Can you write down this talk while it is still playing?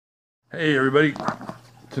Hey everybody,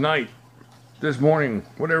 tonight, this morning,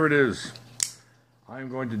 whatever it is, I'm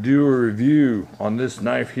going to do a review on this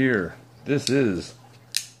knife here. This is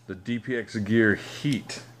the DPX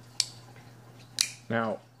Heat.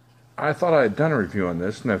 Now, I thought I had done a review on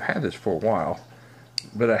this, and I've had this for a while,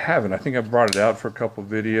 but I haven't. I think I brought it out for a couple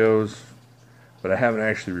videos, but I haven't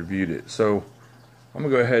actually reviewed it. So, I'm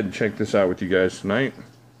going to go ahead and check this out with you guys tonight.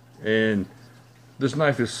 And this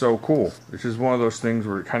knife is so cool. It's just one of those things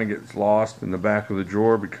where it kind of gets lost in the back of the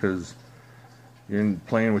drawer because you're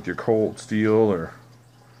playing with your cold steel or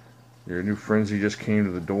your new frenzy just came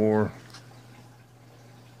to the door,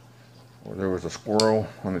 or there was a squirrel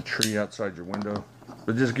on a tree outside your window.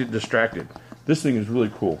 But just get distracted. This thing is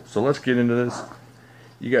really cool. So let's get into this.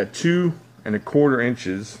 You got 2 1/4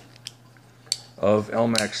 inches of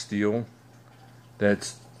Elmax steel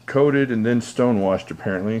that's coated and then stone washed,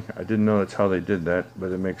 apparently. I didn't know that's how they did that,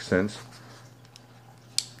 but it makes sense.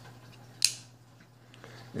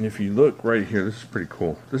 And if you look right here, this is pretty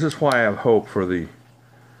cool. This is why I have hope for the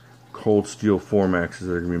cold steel Formaxes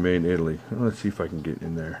that are going to be made in Italy. Let's see if I can get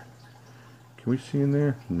in there. Can we see in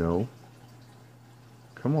there? No.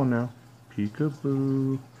 Come on now.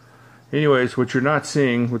 Peekaboo. Anyways, what you're not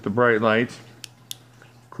seeing with the bright light,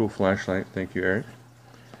 cool flashlight, thank you, Eric.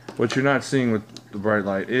 What you're not seeing with the bright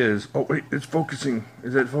light is, oh wait, it's focusing.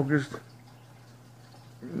 Is that focused?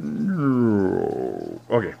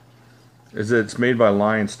 Okay. Is that it's made by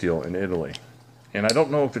Lion Steel in Italy. And I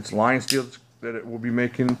don't know if it's Lion Steel that it will be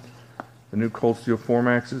making the new cold steel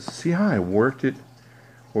Formaxes. See how I worked it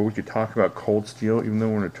where we could talk about cold steel even though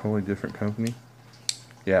we're in a totally different company?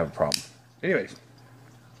 Yeah, I have a problem. Anyways.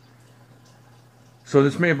 So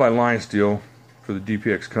it's made by Lion Steel for the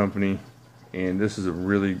DPX company. And this is a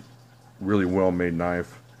really well made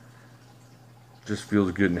knife. Just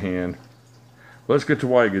feels good in hand. Let's get to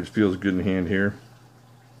why it feels good in hand here.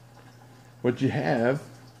 What you have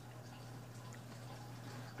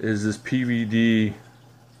is this PVD.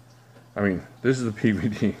 I mean, this is a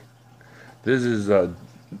PVD. This is man,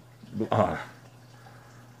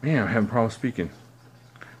 I'm having problems speaking.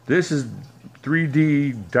 This is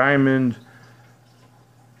 3D diamond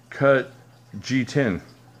cut G10.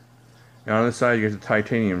 And on this side, you get the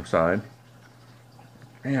titanium side.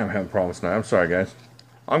 Man, I'm having problems tonight. I'm sorry, guys.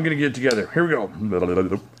 I'm going to get it together. Here we go.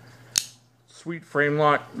 Sweet frame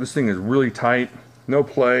lock. This thing is really tight. No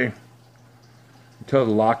play. You tell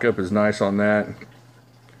the lockup is nice on that.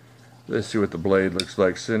 Let's see what the blade looks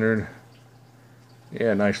like centered.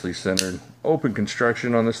 Yeah, nicely centered. Open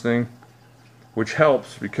construction on this thing, which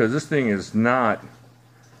helps because this thing is not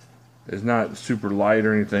super light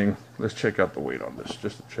or anything. Let's check out the weight on this,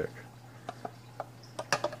 just to check.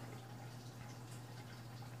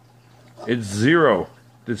 It's 0.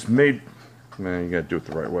 It's made. Man, you gotta do it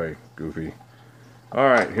the right way, goofy.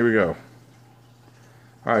 Alright, here we go.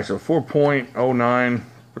 Alright, so 4.09.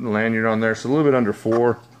 Putting the lanyard on there. So a little bit under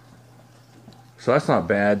 4. So that's not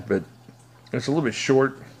bad, but it's a little bit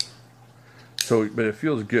short. So, but it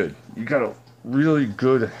feels good. You got a really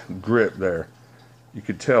good grip there. You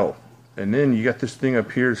could tell. And then you got this thing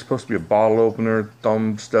up here. It's supposed to be a bottle opener,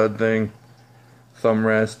 thumb stud thing, thumb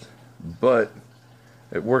rest. But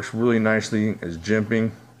it works really nicely as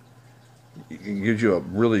jimping. It gives you a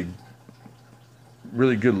really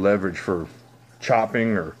good leverage for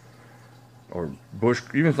chopping or bush,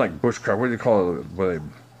 even like bushcraft. What do you call it? Where they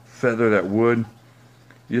feather that wood.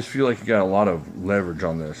 You just feel like you got a lot of leverage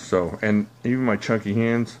on this. So, and even my chunky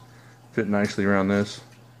hands fit nicely around this.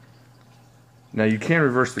 Now you can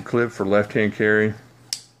reverse the clip for left-hand carry.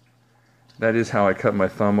 That is how I cut my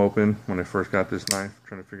thumb open when I first got this knife.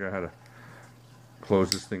 Trying to figure out how to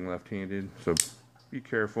close this thing left-handed, so be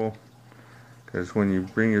careful, because when you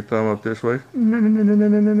bring your thumb up this way,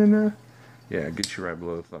 yeah, it gets you right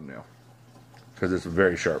below the thumbnail, because it's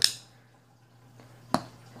very sharp.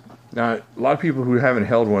 Now, a lot of people who haven't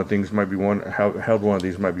held one of these might be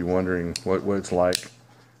wondering what it's like,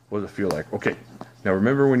 what does it feel like. Okay, now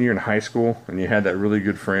remember when you're in high school and you had that really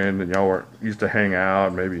good friend and y'all used to hang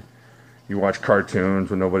out, maybe you watch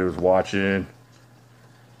cartoons when nobody was watching.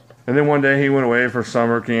 And then one day he went away for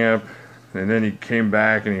summer camp, and then he came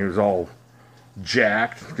back and he was all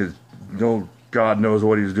jacked because God knows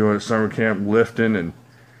what he was doing at summer camp, lifting and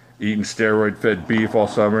eating steroid-fed beef all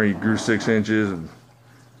summer. He grew 6 inches. And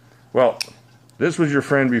well, this was your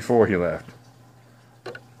friend before he left.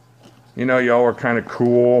 You know, y'all were kind of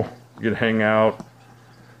cool. You'd hang out.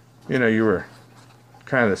 You know, you were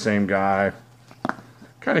kind of the same guy.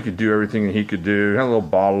 Kind of could do everything that he could do. Had a little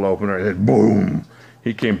bottle opener, and then boom.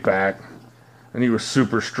 He came back, and he was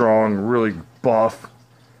super strong, really buff.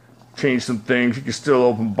 Changed some things. He could still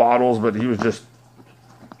open bottles, but he was just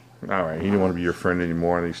Alright, he didn't want to be your friend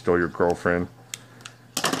anymore, and he stole your girlfriend.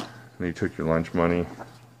 And he took your lunch money.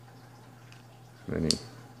 And then he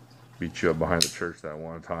beat you up behind the church that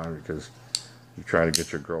one time because you tried to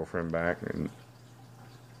get your girlfriend back. And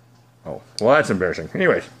oh, well, that's embarrassing.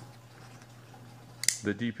 Anyways,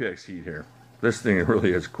 the DPX Heat here. This thing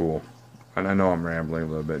really is cool. And I know I'm rambling a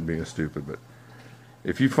little bit and being stupid, but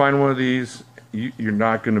if you find one of these, you're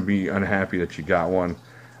not going to be unhappy that you got one.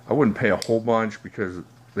 I wouldn't pay a whole bunch because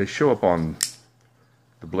they show up on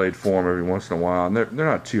the Blade forum every once in a while, and they're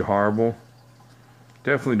not too horrible.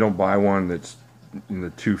 Definitely don't buy one that's in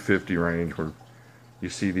the $250 range where you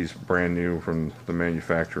see these brand new from the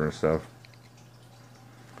manufacturer and stuff.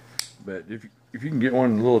 But if you can get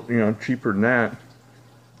one a little cheaper than that,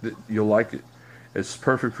 you'll like it. It's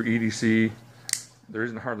perfect for EDC. There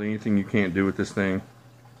isn't hardly anything you can't do with this thing.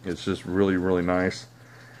 It's just really, really nice.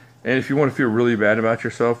 And if you want to feel really bad about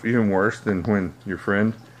yourself, even worse than when your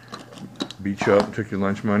friend beat you up, took your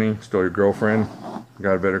lunch money, stole your girlfriend,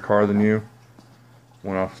 got a better car than you,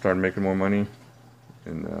 went off and started making more money,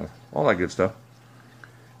 and all that good stuff.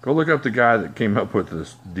 Go look up the guy that came up with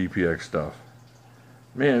this DPX stuff.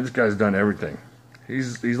 Man, this guy's done everything.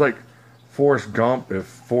 He's like Forrest Gump if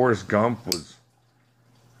Forrest Gump was,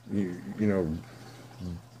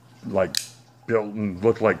 like built and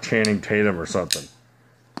looked like Channing Tatum or something.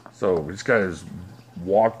 So this guy has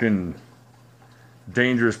walked in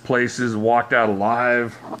dangerous places, walked out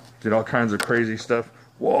alive, did all kinds of crazy stuff.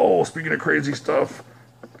 Whoa, speaking of crazy stuff,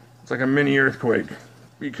 it's like a mini earthquake.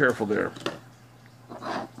 Be careful there.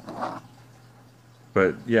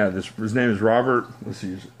 But yeah, his name is Robert, let's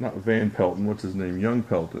see, not Van Pelton, what's his name? Young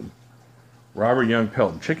Pelton. Robert Young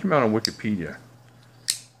Pelton. Check him out on Wikipedia.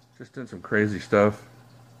 Just did some crazy stuff.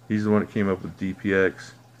 He's the one that came up with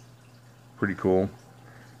DPX. Pretty cool.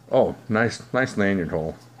 Oh, nice lanyard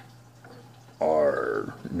hole.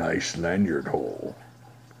 Nice lanyard hole.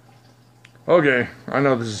 Okay, I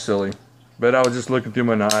know this is silly, but I was just looking through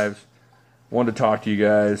my knives. Wanted to talk to you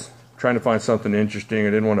guys. Trying to find something interesting. I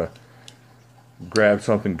didn't want to grab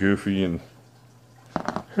something goofy and...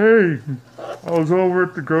 Hey, I was over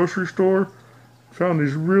at the grocery store. Found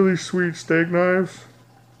these really sweet steak knives.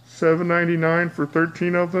 $7.99 for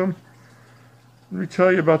 13 of them. Let me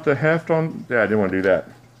tell you about the heft on... Yeah, I didn't want to do that.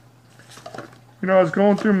 I was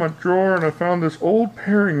going through my drawer and I found this old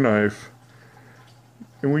paring knife.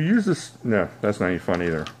 And we use this... No, that's not any fun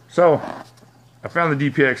either. So, I found the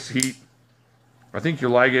DPX Heat. I think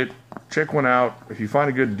you'll like it. Check one out. If you find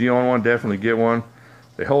a good deal on one, definitely get one.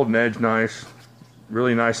 They hold an edge nice.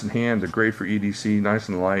 Really nice in hand. They're great for EDC. Nice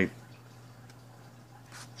and light.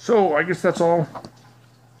 So, I guess that's all.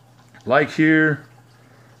 Like here.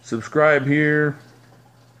 Subscribe here.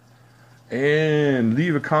 And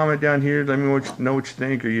leave a comment down here. Let me know what you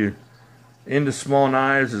think. Are you into small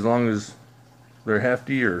knives as long as they're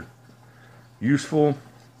hefty or useful?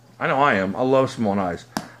 I know I am. I love small knives.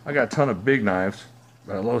 I got a ton of big knives,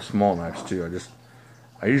 but I love small knives too.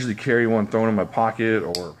 I usually carry one thrown in my pocket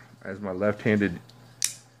or as my left-handed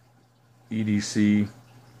EDC,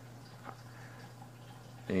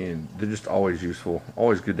 and they're just always useful,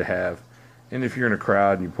 always good to have. And if you're in a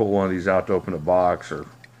crowd and you pull one of these out to open a box or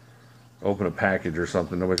open a package or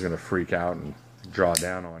something, nobody's going to freak out and draw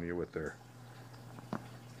down on you with their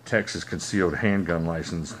Texas concealed handgun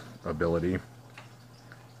license ability.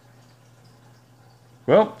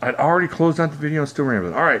 Well, I'd already closed out the video and still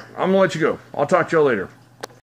rambling. Alright, I'm going to let you go. I'll talk to y'all later.